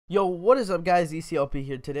Yo, what is up, guys? ECLP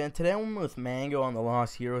here today, and today I'm with Mango on the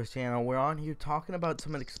Lost Heroes channel. We're on here talking about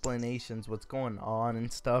some explanations, what's going on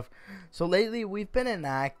and stuff. So lately we've been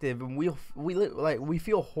inactive, and we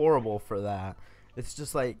feel horrible for that. It's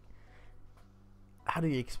just like, how do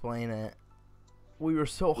you explain it? We were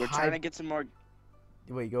so We're hyped. trying to get some more.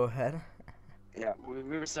 Wait, go ahead. Yeah, we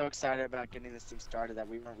were so excited about getting this thing started that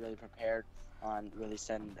we weren't really prepared on really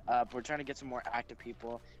setting it up. We're trying to get some more active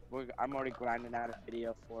people. I'm already grinding out a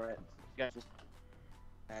video for it. You guys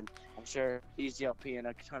and I'm sure EZLP and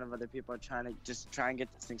a ton of other people are trying to try and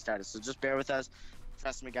get this thing started. So just bear with us.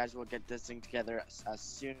 Trust me, guys, we'll get this thing together as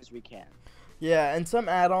soon as we can. Yeah, and some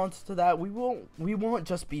add-ons to that. We won't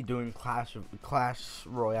just be doing Clash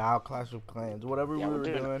Royale, Clash of Clans, whatever we were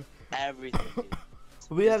doing. Everything. Dude.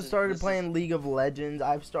 We have started playing League of Legends.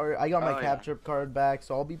 I got my capture card back,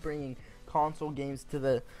 so I'll be bringing console games to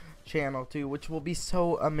the channel too, which will be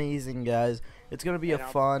so amazing, guys. It's gonna be a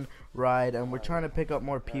fun ride, and we're trying to pick up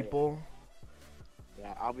more people.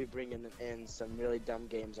 Yeah, I'll be bringing in some really dumb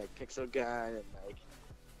games like Pixel Gun and like,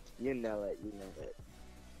 you know it.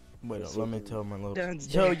 Wait, let me tell my little.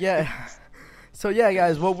 So yeah,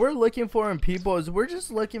 guys. What we're looking for in people is we're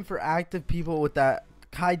just looking for active people with that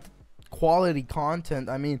high quality content.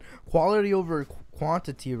 I mean, quality over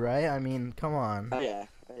quantity, right? I mean, come on. Oh yeah.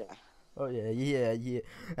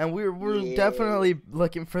 And we're definitely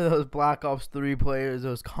looking for those Black Ops 3 players,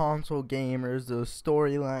 those console gamers, those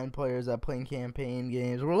storyline players that play campaign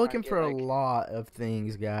games. We're looking for a lot of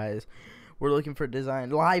things, guys. We're looking for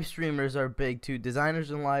live streamers are big too.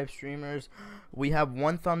 Designers and live streamers. We have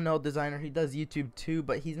one thumbnail designer. He does YouTube too,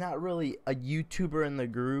 but he's not really a YouTuber in the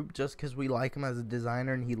group just because we like him as a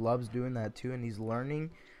designer and he loves doing that too, and he's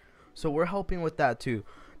learning. So we're helping with that too.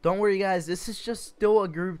 Don't worry, guys. This is just still a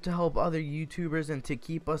group to help other YouTubers and to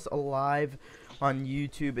keep us alive on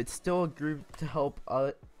YouTube. It's still a group to help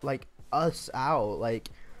us out. Like,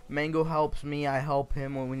 Mango helps me, I help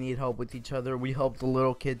him when we need help with each other. We help the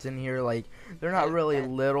little kids in here. Like, they're not really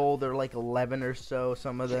little. They're like 11 or so,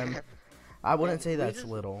 some of them. I wouldn't say that's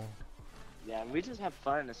little. Yeah, we just have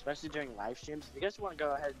fun, especially during live streams. If you guys want to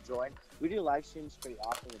go ahead and join, we do live streams pretty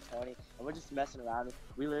often with Tony, and we're just messing around.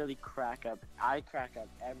 We literally crack up. I crack up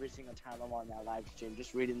every single time I'm on that live stream,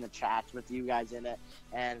 just reading the chats with you guys in it,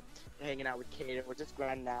 and hanging out with Kaden. We're just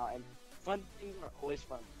grinding out, and fun things are always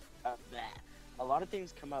fun. A lot of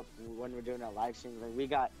things come up when we're doing our live streams. Like, we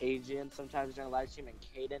got Adrian sometimes during a live stream and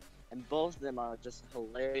Kaden, and both of them are just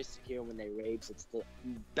hilarious to hear when they rage. It's the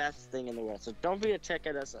best thing in the world. So don't forget to check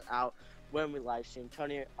us out when we live stream.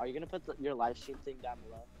 Tony, are you gonna put your live stream thing down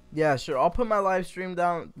below? Yeah, sure. I'll put my live stream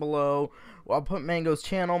down below. I'll put Mango's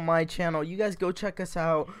channel, my channel. You guys go check us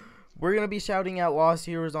out. We're going to be shouting out Lost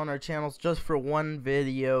Heroes on our channels just for one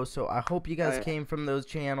video. So I hope you guys came from those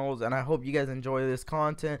channels, and I hope you guys enjoy this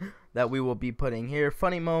content that we will be putting here.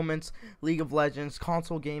 Funny moments, League of Legends,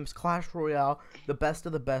 console games, Clash Royale. The best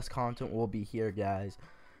of the best content will be here, guys.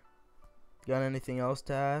 Got anything else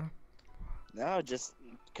to add? No, just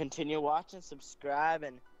continue watching, subscribe,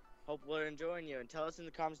 and hope we're enjoying you. And tell us in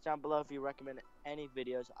the comments down below if you recommend any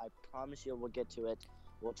videos. I promise you we'll get to it.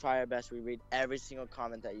 We'll try our best. We read every single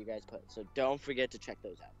comment that you guys put, so don't forget to check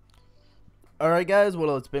those out. Alright, guys.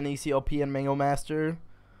 Well, it's been ECLP and Mango Master.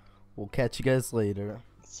 We'll catch you guys later.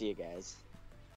 See you guys.